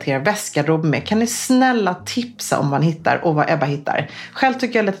uppdatera väskgarderoben med. Kan ni snälla tipsa om vad man hittar och vad Ebba hittar? Själv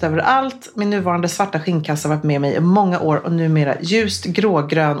tycker jag lite överallt. Min nuvarande svarta skinkassa har varit med mig i många år och numera ljust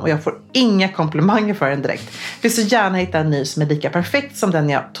grågrön och jag får inga komplimanger för den direkt. Vill så gärna hitta en ny som är lika perfekt som den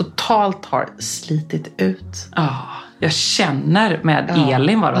jag totalt har slitit ut. Jag känner med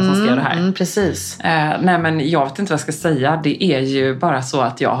Elin vad som ska göra det här. Precis. Nej, men jag vet inte vad jag ska säga. Det är ju bara så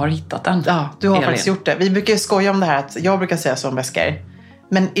att jag har hittat den. Ja, du har faktiskt gjort det. Vi brukar ju skoja om det här att jag brukar säga så om väskor.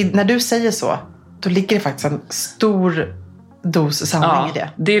 Men när du säger så, då ligger det faktiskt en stor dos sanning i det.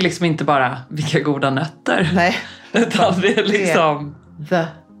 Det är liksom inte bara vilka goda nötter. Nej. Utan det är liksom the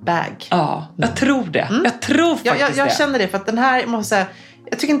bag. Ja, jag tror det. Jag tror faktiskt jag känner det, för att den här, måste säga,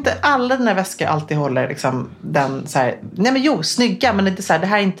 jag tycker inte alla dina väskor alltid håller liksom den så här, nej men jo, snygga, men det, så här, det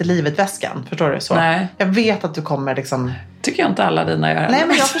här är inte livet-väskan, förstår du så? Nej. Jag vet att du kommer liksom... Tycker jag inte alla dina gör. Nej,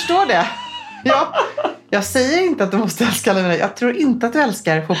 men jag förstår det. Jag säger inte att du måste älska alla dina. Jag tror inte att du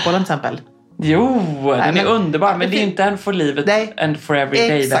älskar fotbollen till exempel. Jo, den är underbar, men det är inte en för livet and for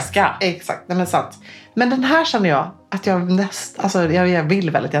everyday-väska. Exakt, nej men sant. Men den här känner jag att jag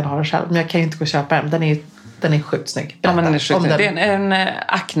vill väldigt gärna ha den själv, men jag kan ju inte gå och köpa den. Den är sjukt snygg. Ja, men den är sjukt snygg. Det är en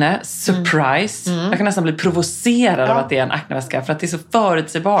Acne surprise. Jag kan nästan bli provocerad av att det är en Acne-väska, för att det är så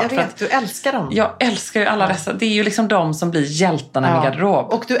förutsägbart. Jag vet, du älskar dem. Jag älskar ju alla dessa. Det är ju liksom de som blir hjältarna i min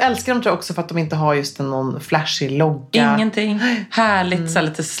garderob. Och du älskar dem tror jag också för att de inte har just någon flashig logga. Ingenting. Härligt, så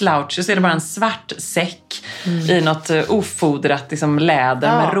lite slouch. Så är det bara en svart säck i något ofodrat liksom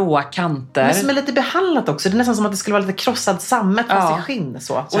läder med råa kanter. Men som är lite behandlat också. Det är nästan som att det skulle vara lite krossad sammet fast i skinn.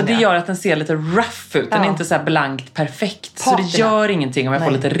 Så, och det gör att den ser lite rough ut. Den är inte så här blankt perfekt. Så det gör ingenting om jag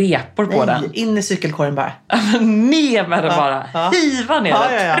får lite repor på den. In i cykelkorgen bara. Ner med den bara. Hiva ner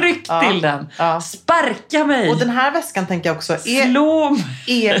den. Tryck till den. Sparka mig. Och den här väskan tänker jag också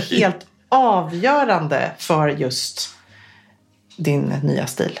är helt avgörande för just din nya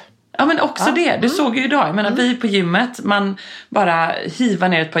stil. Ja, men också det. Du såg ju idag. Jag menar, vi på gymmet, man bara hivar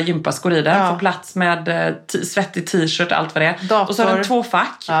ner ett par gympaskor i den. Får plats med svettig t-shirt, allt vad det är. Dator. Och så har den 2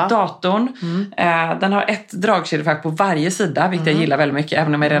 fack. Datorn. Den har ett dragkedjefack på varje sida, vilket jag gillar väldigt mycket.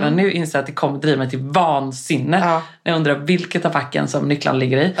 Även om jag redan nu inser att det kommer driva mig till vansinne. Jag undrar vilket av facken som nycklarna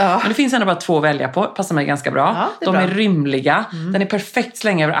ligger i. Men det finns ändå bara 2 att välja på. Passar mig ganska bra. De är rymliga. Den är perfekt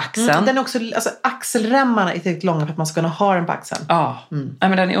slänga över axeln. Den är också, alltså, axelremmarna är tillräckligt långa för att man ska kunna ha den på axeln. Ja,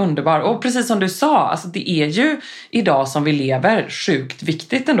 men den är underbar. Och precis som du sa, alltså det är ju idag som vi lever sjukt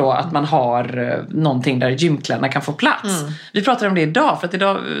viktigt ändå att man har någonting där gymkläderna kan få plats. Vi pratar om det idag, för att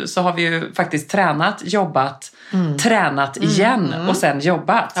idag så har vi ju faktiskt tränat, jobbat, tränat igen och sen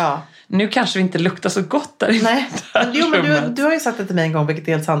jobbat. Nu kanske vi inte luktar så gott där inne. Nej, men du har ju sagt det till mig en gång, vilket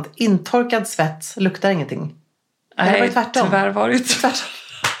är helt sant. Intorkad svett luktar ingenting. Nej, det var tvärtom. Tyvärr var det tvärtom.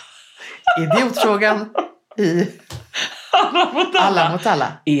 Idiotfrågan i alla mot alla.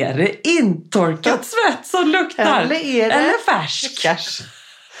 Är det intorkad svett som luktar? Eller färsk?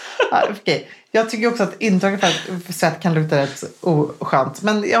 Okej. Jag tycker också att intorkad svett kan lukta rätt oskönt.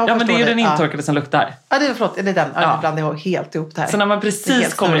 Men jag men det är ju den intorkade som luktar. Ja, det är den. Jag blandar helt ihop det här. Så när man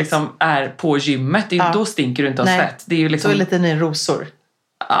precis kommer liksom, är på gymmet, då stinker du inte av svett. Det är ju liksom... Så är lite ny rosor.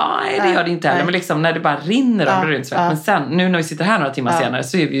 Nej, det gör det inte heller. Men liksom när det bara rinner om det är svett. Men sen, nu när vi sitter här några timmar senare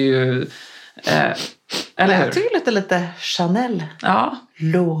så är vi ju... eller hur? Jag tycker det lite Chanel. Ja.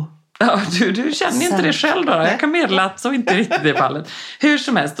 Ja, du känner inte det själv då. Jag kan meddela att så inte riktigt det fallet. Hur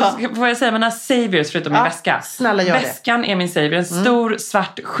som helst, då får jag säga mina saviors förutom min väska. Snälla gör Väskan är min savior. En stor,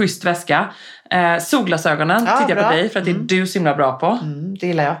 svart, schysst väska. Solglasögonen tittar jag på dig för att det är du så himla bra på. Det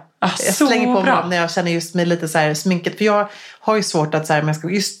gillar jag. Jag slänger på mig när jag känner just mig lite så här sminket. För jag har ju svårt att så här, om jag ska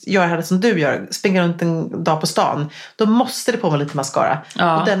just göra det som du gör, springa runt en dag på stan, då måste det på mig lite mascara.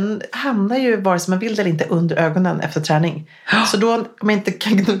 Och den hamnar ju vare sig man vill eller inte under ögonen efter träning. Så då, om jag inte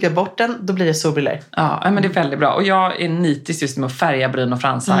kan gnugga bort den, då blir det solbriller. Ja, men det är väldigt bra. Och jag är nitisk just med att färga bryn och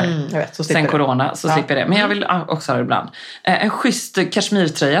fransar. Jag vet, så sen corona så slipper det. Men jag vill också ha det ibland. En schysst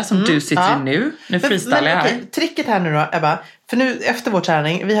kashmirtröja som du sitter i nu. Nu freestylar jag här. Tricket här nu då, Ebba. För nu efter vår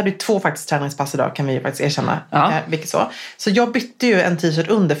träning, vi hade ju 2 faktiskt träningspass idag, kan vi ju faktiskt erkänna. Vilket så jag bytte ju en t-shirt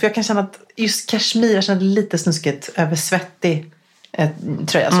under, för jag kan känna att just kashmir, jag känner lite snuskigt över svettig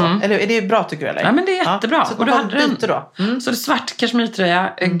tröja så. Eller är det bra tycker du eller? Ja, men det är jättebra. Så och du hade byte då. Så det är svart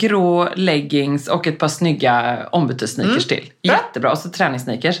kashmirtröja, grå leggings och ett par snygga ombytessneakers till. Jättebra. Och så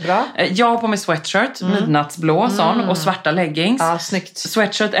träningssneakers. Jag har på mig sweatshirt, midnattsblå sån, och svarta leggings. Ja, snyggt.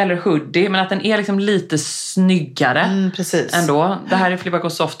 Sweatshirt eller hoodie, men att den är liksom lite snyggare. Precis. Ändå. Det här är Flipback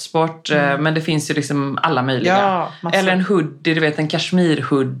och Softsport, men det finns ju liksom alla möjliga. Eller en hoodie, du vet en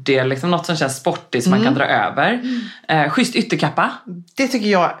kashmir-hoodie, eller liksom något som känns sportigt som man kan dra över. Schysst ytterkappa. Det tycker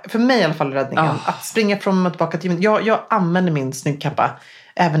jag, för mig i alla fall, räddningen. Att springa från och tillbaka till gymmet. Jag använder min snyggkappa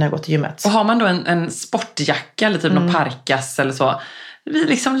även när jag går till gymmet. Och har man då en sportjacka eller typ någon parkas eller så, det blir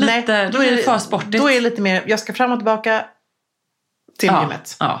liksom lite, då är det för sportigt. Då är det lite mer, jag ska fram och tillbaka till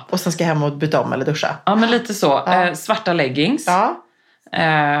gymmet. Och sen ska jag hem och byta om eller duscha. Ja, men lite så. Svarta leggings.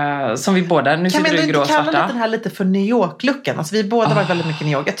 Som vi båda, nu sitter du i grå och svarta. Kan vi kalla den här lite för New York-looken? Alltså vi båda varit väldigt mycket i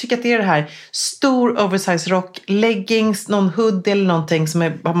New York. Jag tycker att det är det här stor oversize rock, leggings, någon hoodie eller någonting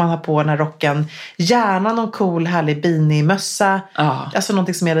som man har på den här rocken. Gärna någon cool, härlig beanie-mössa. Alltså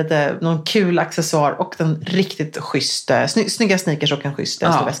någonting som är lite, någon kul accessoar och den riktigt schysst, snygga sneakers och en schysst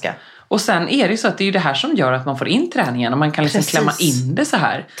stor väska. Och sen är det ju så att det är ju det här som gör att man får in träningen och man kan liksom klämma in det så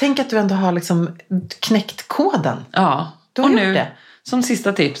här. Tänk att du ändå har liksom knäckt koden. Ja, du har och nu det. Som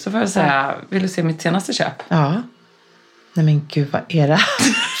sista tips så får jag säga, vill du se mitt senaste köp? Ja. Nej men gud, vad är det?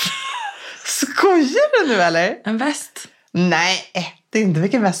 Skojar du nu eller? En väst. Nej, det är inte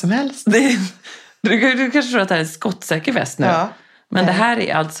vilken väst som helst. Du kanske tror att det här är en skottsäker väst nu. Ja. Men det här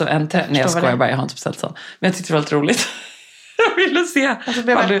är alltså en... Nej, jag skojar bara, jag har inte beställt sån. Men jag tyckte det var lite roligt. Jag ville se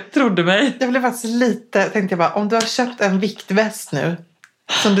vad du trodde mig. Jag blev faktiskt lite, tänkte jag bara, om du har köpt en viktväst nu,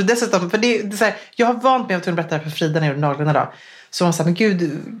 som du dessutom, för det är så här, jag har vant mig att berätta det här för Frida när jag gjorde naglarna idag. Så hon sa, men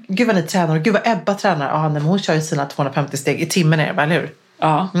gud vad ni tränar, och gud vad Ebba tränar. Ja, men hon kör ju sina 250 steg i timmen, eller hur?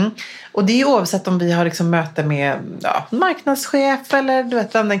 Ja. Och det är ju oavsett om vi har liksom möte med marknadschef eller du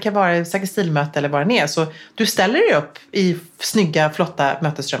vet vem den kan vara, säkert stilmöte eller vad det är. Så du ställer dig upp i snygga, flotta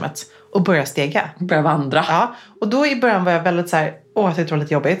mötesrummet och börjar stega. Börjar vandra. Ja, och då i början var jag väldigt så här, jag tyckte det var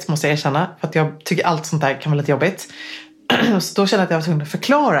lite jobbigt, måste jag erkänna. För att jag tycker allt sånt där kan vara lite jobbigt. Så då kände jag att jag var tvungen att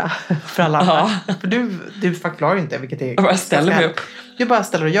förklara för alla andra. För du förklarar ju inte, vilket är... Jag bara ställer mig upp. Du bara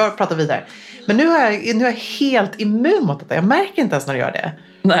ställer och pratar vidare. Men nu är jag helt immun mot detta. Jag märker inte ens när du gör det.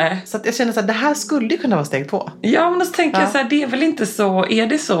 Nej. Så att jag känner att det här skulle kunna vara steg 2. Ja, men så tänker jag så här, det är väl inte så, är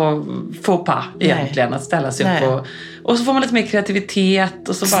det så faux pas egentligen att ställa sig upp och så får man lite mer kreativitet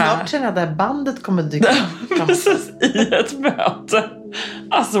och så bara... Snart känner jag att det här bandet kommer dyka upp. Precis, i ett möte.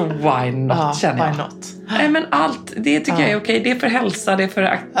 Alltså, why not, känner jag. Why not? Nej, men allt, det tycker jag är okej. Det är för hälsa, det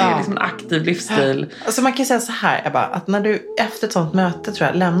är liksom en aktiv livsstil. Alltså man kan säga så här, Ebba, att när du efter ett sånt möte, tror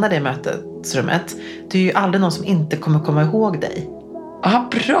jag, lämnar det mötesrummet, det är ju aldrig någon som inte kommer komma ihåg dig. Ja,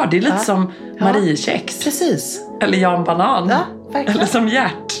 bra. Det är lite som Mariekex. Precis. Eller Jan Banan. Ja, verkligen. Eller som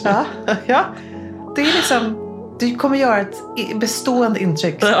Gert. Ja. Det är liksom, du kommer göra ett bestående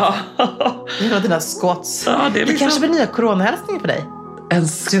intryck. Ja. Genom dina skotts. Ja, det är liksom... kanske blir nya coronahälsningar för dig. En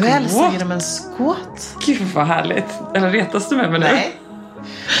skåt? Du hälsar genom en skåt. Gud vad härligt. Eller retas du med mig nu? Nej.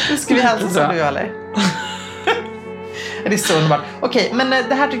 Nu ska vi hälsa som du gör, eller? Det är så underbart. Okej, men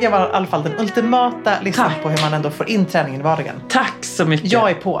det här tycker jag var i alla fall den ultimata listan på hur man ändå får in träningen i vardagen. Tack så mycket. Jag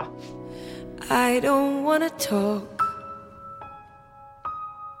är på. I don't wanna talk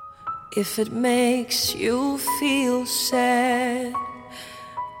if it makes you feel sad,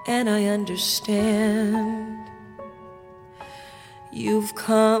 and I understand. You've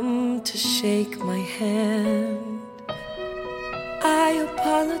come to shake my hand. I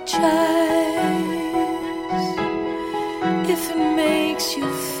apologize if it makes you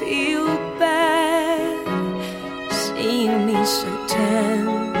feel bad, seeing me so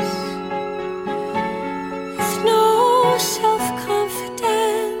tense, with no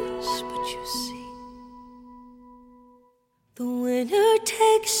self-confidence. But you see, the winner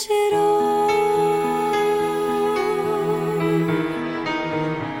takes it all.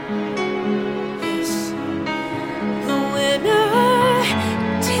 Yes, the winner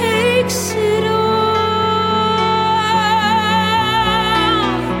takes it all.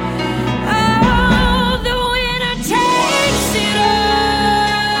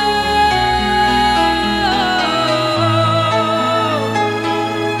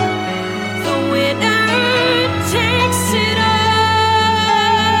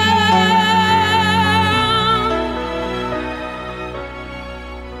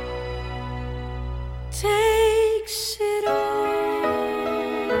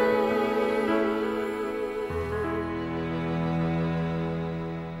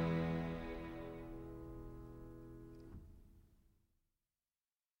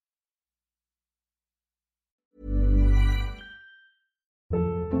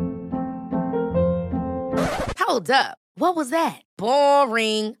 Hold up. What was that?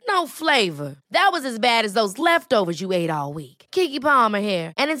 Boring. No flavor. That was as bad as those leftovers you ate all week. Keke Palmer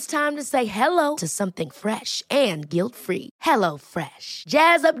here, and it's time to say hello to something fresh and guilt-free. Hello Fresh.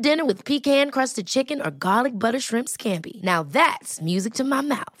 Jazz up dinner with pecan-crusted chicken or garlic butter shrimp scampi. Now that's music to my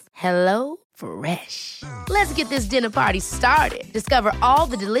mouth. Hello Fresh. Let's get this dinner party started. Discover all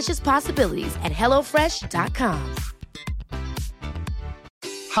the delicious possibilities at hellofresh.com.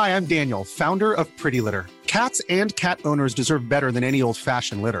 Hi, I'm Daniel, founder of Pretty Litter. Cats and cat owners deserve better than any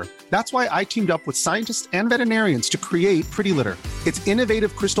old-fashioned litter. That's why I teamed up with scientists and veterinarians to create Pretty Litter. Its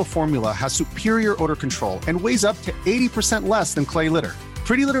innovative crystal formula has superior odor control and weighs up to 80% less than clay litter.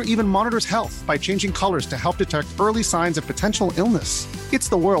 Pretty Litter even monitors health by changing colors to help detect early signs of potential illness. It's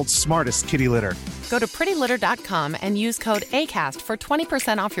the world's smartest kitty litter. Go to prettylitter.com and use code ACAST for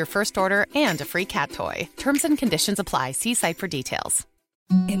 20% off your first order and a free cat toy. Terms and conditions apply. See site for details.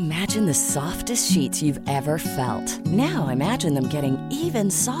 Imagine the softest sheets you've ever felt. Now imagine them getting even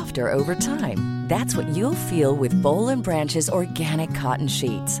softer over time. That's what you'll feel with Boll & Branch's organic cotton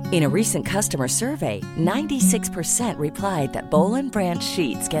sheets. In a recent customer survey, 96% replied that Boll & Branch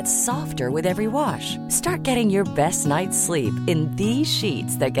sheets get softer with every wash. Start getting your best night's sleep in these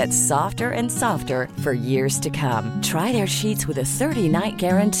sheets that get softer and softer for years to come. Try their sheets with a 30-night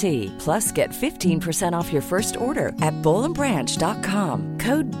guarantee. Plus, get 15% off your first order at bollandbranch.com.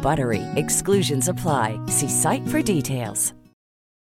 Code BUTTERY. Exclusions apply. See site for details.